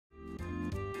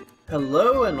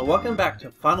Hello and welcome back to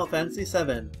Final Fantasy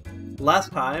VII.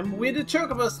 Last time we did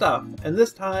Chocobo stuff, and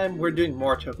this time we're doing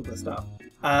more Chocobo stuff.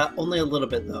 Only a little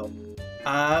bit though.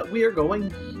 We are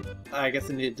going... I guess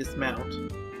I need to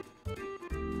dismount.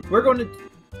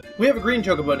 We have a green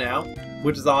Chocobo now,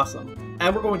 which is awesome.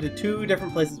 And we're going to two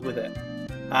different places with it.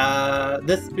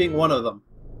 This being one of them.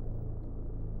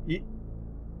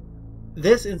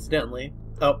 This, incidentally...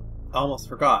 Oh, almost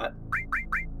forgot.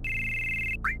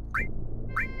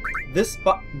 This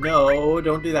spot... No,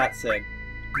 don't do that, Sig.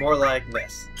 More like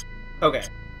this. Okay.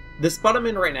 This spot I'm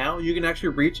in right now, you can actually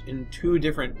reach in two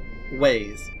different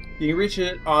ways. You can reach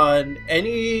it on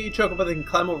any Chocobo that can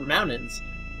climb over mountains,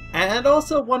 and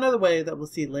also one other way that we'll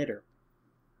see later.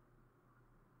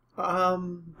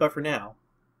 But for now...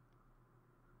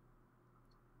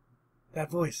 That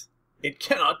voice. It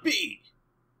cannot be!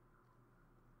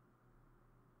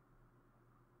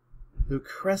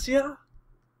 Lucrecia?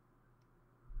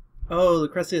 Oh,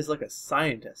 Lucrecia is like a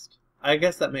scientist. I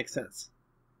guess that makes sense.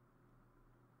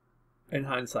 In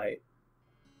hindsight.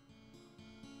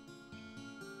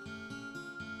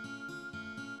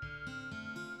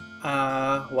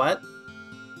 What?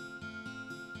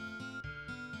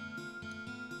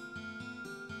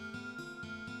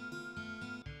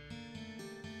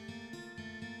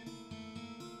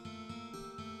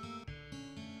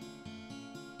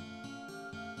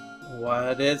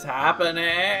 What is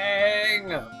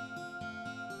happening?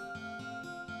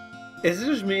 Is it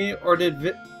just me, or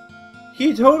did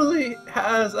he totally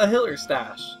has a healer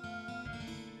stash?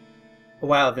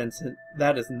 Wow, Vincent,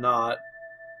 that is not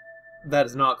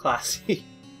classy.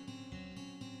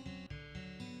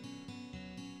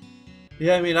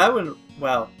 Yeah, I mean, I wouldn't,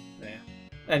 well, yeah.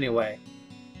 Anyway.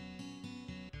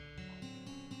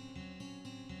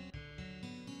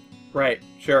 Right,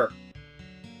 sure.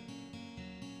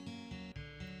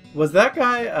 Was that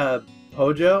guy,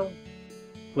 Hojo?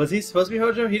 Was he supposed to be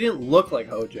Hojo? He didn't look like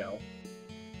Hojo.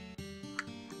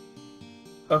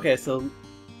 Okay, so...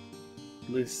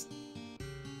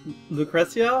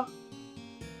 Lucrecia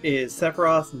is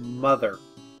Sephiroth's mother.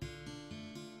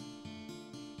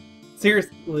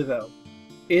 Seriously, though.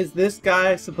 Is this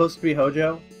guy supposed to be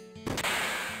Hojo?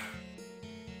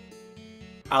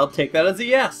 I'll take that as a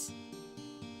yes!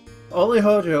 Only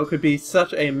Hojo could be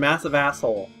such a massive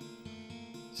asshole.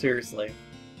 Seriously.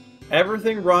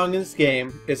 Everything wrong in this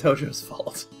game is Hojo's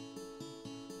fault.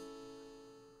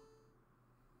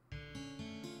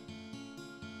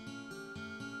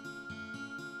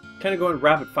 Kind of going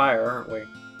rapid fire, aren't we?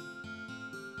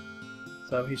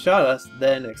 So he shot us,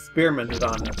 then experimented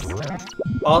on us.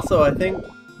 Also, I think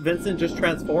Vincent just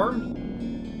transformed?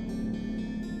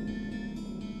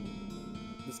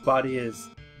 This body is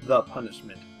the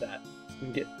punishment that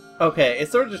can get... Okay,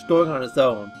 it's sort of just going on its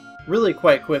own. Really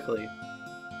quite quickly.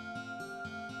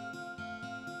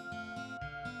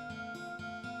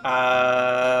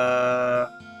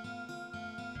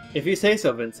 If you say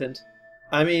so, Vincent.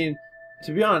 I mean,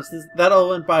 to be honest, that all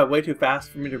went by way too fast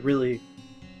for me to really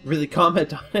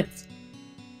comment on it.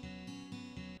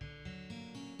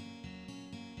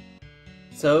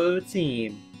 So it would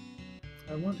seem.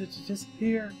 I wanted to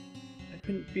disappear. I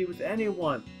couldn't be with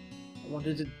anyone. I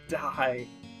wanted to die.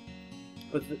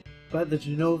 But the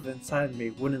Genova inside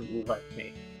me wouldn't let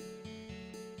me.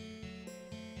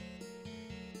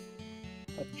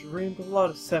 I've dreamed a lot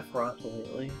of Sephiroth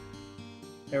lately.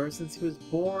 Ever since he was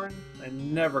born, I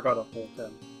never got to hold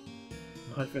him.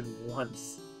 Not even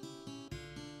once.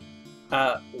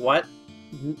 What?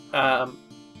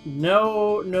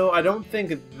 No, I don't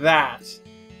think that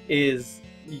is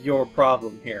your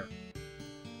problem here.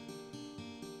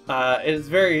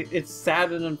 It's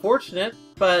sad and unfortunate,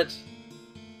 but...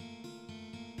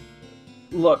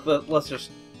 Look, let's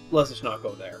just not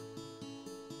go there.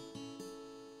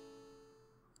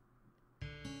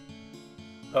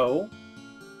 Oh?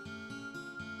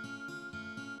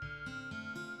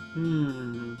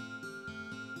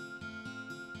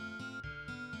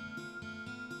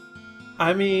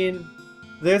 I mean,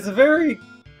 there's a very...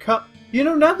 You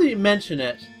know, now that you mention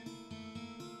it...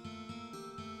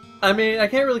 I mean, I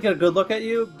can't really get a good look at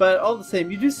you, but all the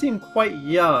same, you do seem quite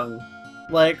young.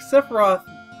 Like, Sephiroth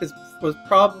was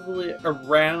probably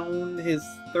around his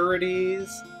 30s.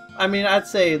 I mean, I'd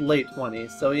say late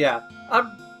 20s, so yeah.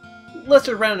 Let's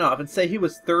just round it off and say he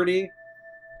was 30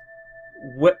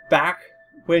 back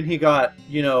when he got,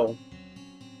 you know,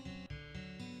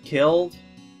 killed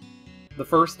the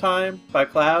first time by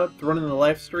Cloud, thrown in the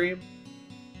life stream.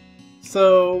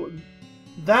 So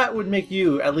that would make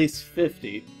you at least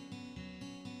 50.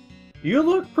 You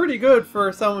look pretty good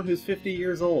for someone who's 50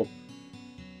 years old.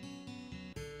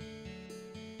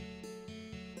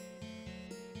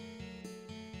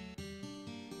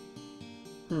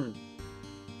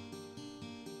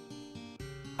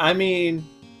 I mean,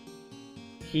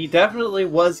 he definitely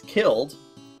was killed.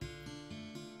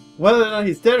 Whether or not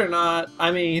he's dead or not,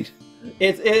 I mean,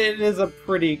 it is a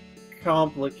pretty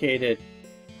complicated,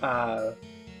 it's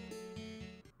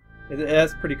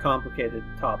a pretty complicated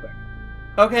topic.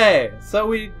 Okay, so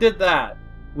we did that.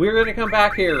 We're gonna come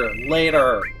back here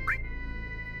later.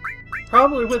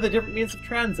 Probably with a different means of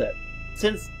transit.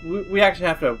 Since we actually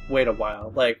have to wait a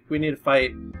while. Like, we need to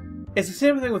fight. It's the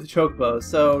same thing with the Chocobo,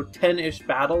 so 10-ish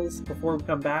battles before we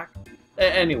come back.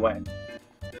 Anyway.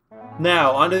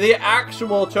 Now, onto the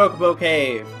actual Chocobo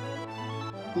Cave.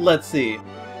 Let's see.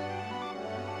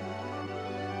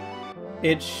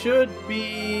 It should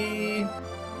be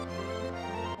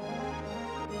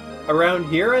around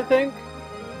here, I think?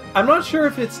 I'm not sure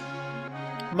if it's...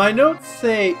 My notes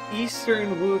say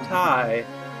Eastern Wutai,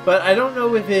 but I don't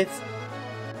know if it's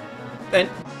an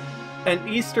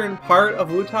eastern part of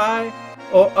Wutai.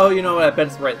 Oh, you know what? I bet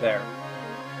it's right there.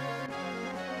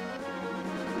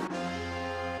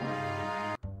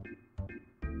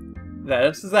 That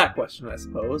answers that question, I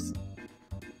suppose.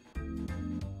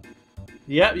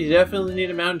 Yep, you definitely need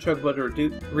a mountain chocobo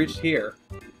to reach here.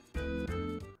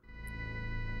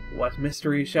 What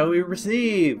mystery shall we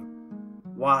receive?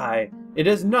 Why, it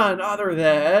is none other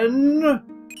than...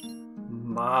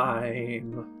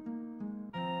 mime.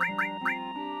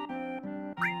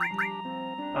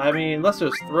 I mean, let's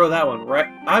just throw that one right...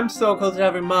 I'm so close to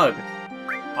having Mug.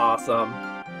 Awesome.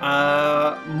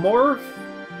 Morph?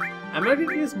 Am I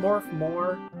gonna use Morph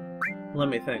more? Let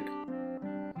me think.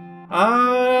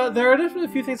 There are definitely a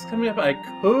few things coming up I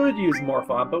could use Morph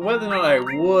on, but whether or not I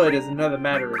would is another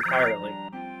matter entirely.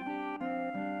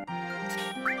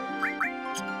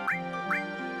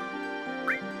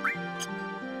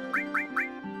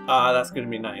 That's gonna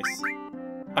be nice.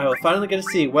 I will finally get to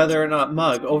see whether or not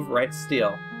Mug overwrites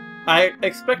Steel. I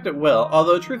expect it will,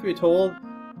 although truth be told,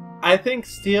 I think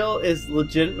Steel is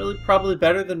legitimately probably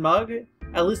better than Mug,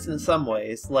 at least in some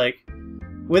ways. Like,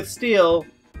 with Steel,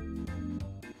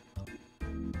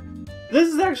 this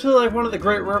is actually like one of the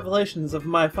great revelations of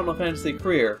my Final Fantasy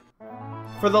career.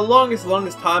 For the longest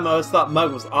time, I always thought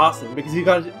Mug was awesome because you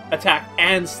got to attack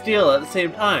and steal at the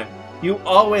same time. You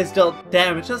always dealt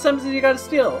damage, and sometimes you got to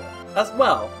steal as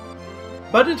well.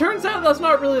 But it turns out that's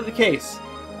not really the case.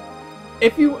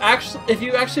 If you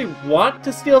actually want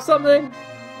to steal something,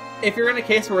 if you're in a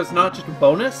case where it's not just a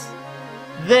bonus,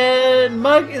 then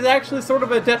Mug is actually sort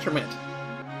of a detriment.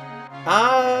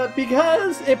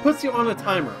 Because it puts you on a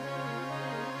timer.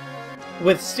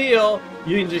 With Steel,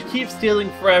 you can just keep stealing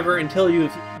forever until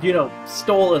you've,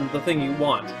 stolen the thing you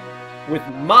want. With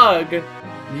Mug,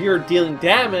 you're dealing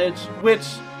damage, which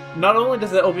not only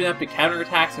does it open up to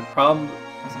counterattacks and problems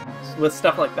with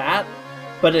stuff like that,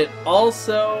 but it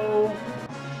also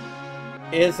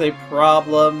is a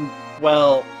problem,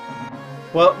 well,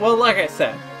 like I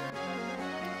said,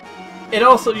 it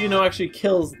also, actually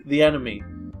kills the enemy,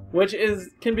 which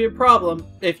can be a problem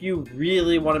if you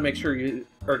really want to make sure you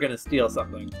are going to steal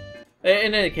something.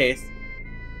 In any case,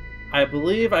 I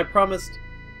believe I promised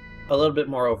a little bit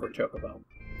more over at Chocobo.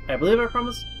 I believe I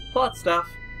promised plot stuff,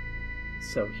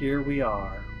 so here we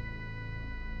are.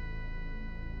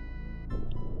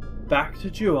 Back to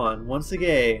Juon once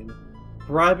again,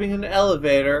 bribing an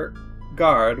elevator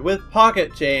guard with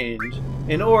pocket change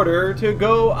in order to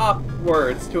go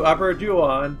upwards to Upper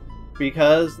Juon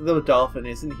because the dolphin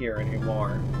isn't here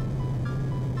anymore.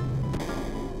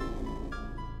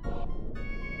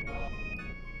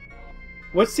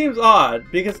 Which seems odd,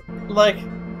 because, like,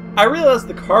 I realize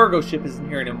the cargo ship isn't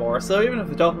here anymore, so even if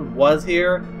the dolphin was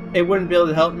here, it wouldn't be able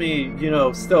to help me,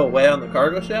 stow away on the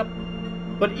cargo ship.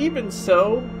 But even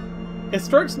so, it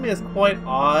strikes me as quite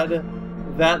odd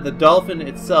that the dolphin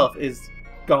itself is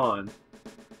gone.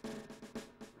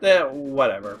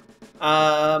 Whatever.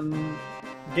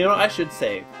 I should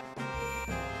save.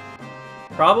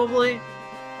 Probably.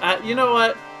 You know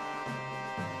what?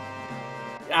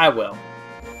 I will.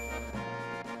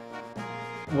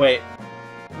 Wait.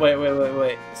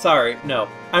 Sorry, no.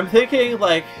 I'm thinking,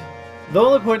 like, the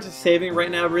only point of saving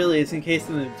right now really is in case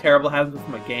something terrible happens with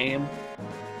my game.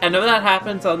 And if that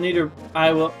happens,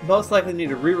 I will most likely need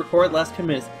to re-record the last 2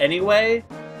 minutes anyway.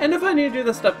 And if I need to do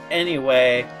this stuff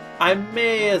anyway, I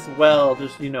may as well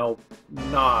just,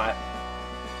 not.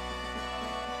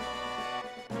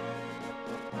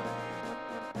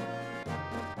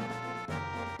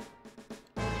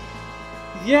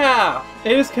 Yeah,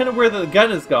 it is kind of weird that the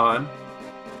gun is gone.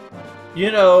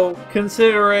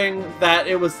 Considering that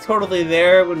it was totally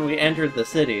there when we entered the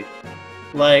city.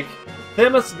 Like, they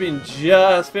must have been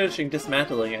just finishing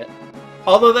dismantling it.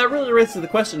 Although that really raises the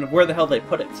question of where the hell they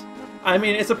put it. I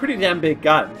mean, it's a pretty damn big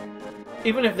gun.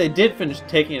 Even if they did finish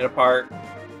taking it apart,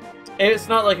 it's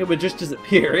not like it would just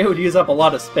disappear. It would use up a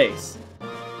lot of space.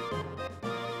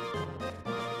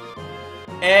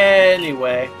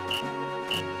 Anyway.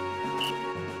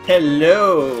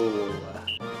 Hello.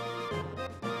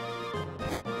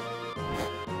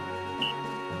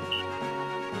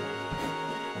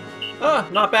 Oh,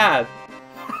 not bad.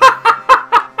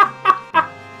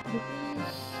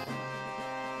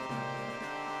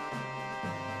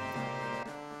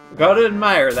 Gotta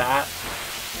admire that.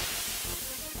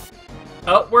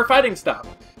 Oh, we're fighting stuff.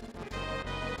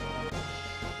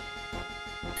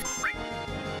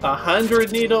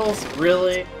 100 needles?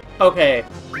 Really? Okay,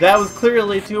 that was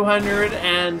clearly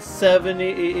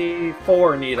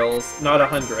 274 needles, not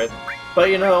 100.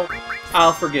 But you know,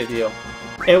 I'll forgive you.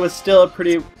 It was still a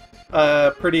pretty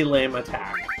lame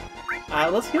attack.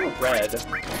 Let's go red.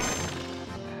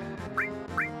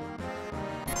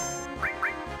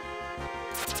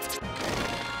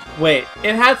 Wait,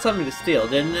 it had something to steal,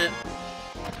 didn't it?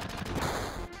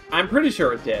 I'm pretty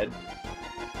sure it did.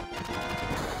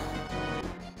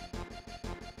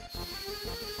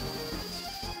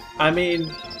 I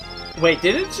mean, wait,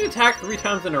 didn't she attack 3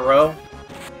 times in a row?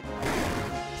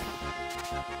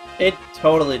 It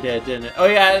totally did, didn't it? Oh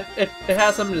yeah, it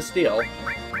has something to steal.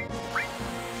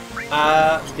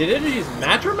 Did it use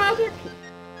Matcha Magic?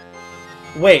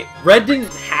 Wait, red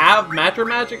didn't have Matcha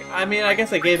Magic? I mean, I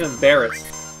guess I gave him Barrett's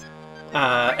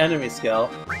enemy skill.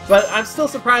 But I'm still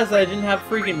surprised that I didn't have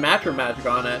freaking Matcha Magic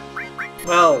on it.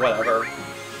 Well, whatever.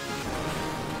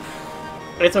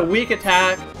 It's a weak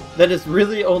attack that is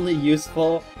really only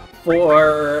useful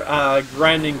for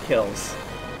grinding kills.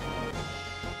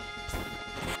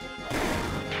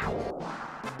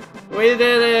 We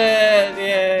did it!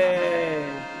 Yay!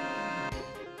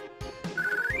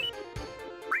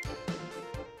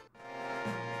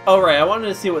 Oh right, I wanted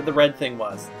to see what the red thing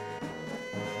was.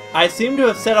 I seem to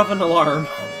have set off an alarm.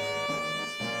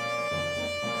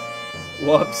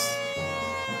 Whoops.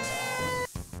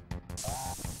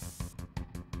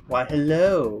 Why,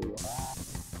 hello.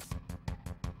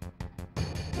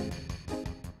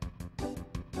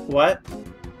 What?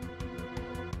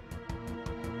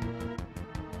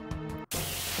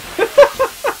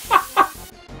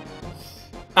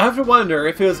 I have to wonder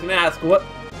if he was gonna ask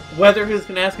whether he was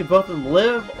gonna ask if both of them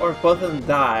live or if both of them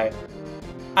die.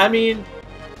 I mean,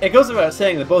 it goes without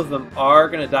saying that both of them are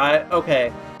gonna die.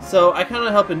 Okay, so I kind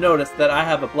of help to notice that I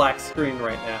have a black screen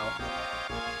right now.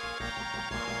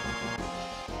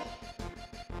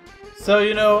 So,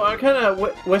 you know, I'm kind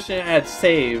of wishing I had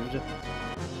saved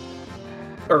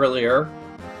earlier.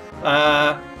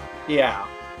 Yeah.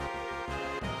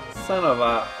 Son of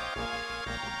a...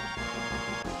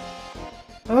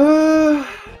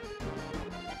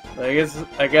 I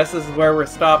guess this is where we're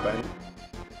stopping.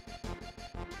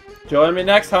 Join me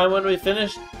next time when we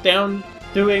finish doing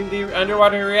the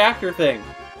underwater reactor thing.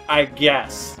 I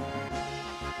guess.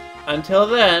 Until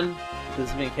then, this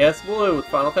has been Chaos Blue with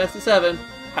Final Fantasy VII,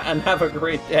 and have a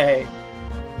great day.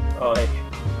 Oh, hey.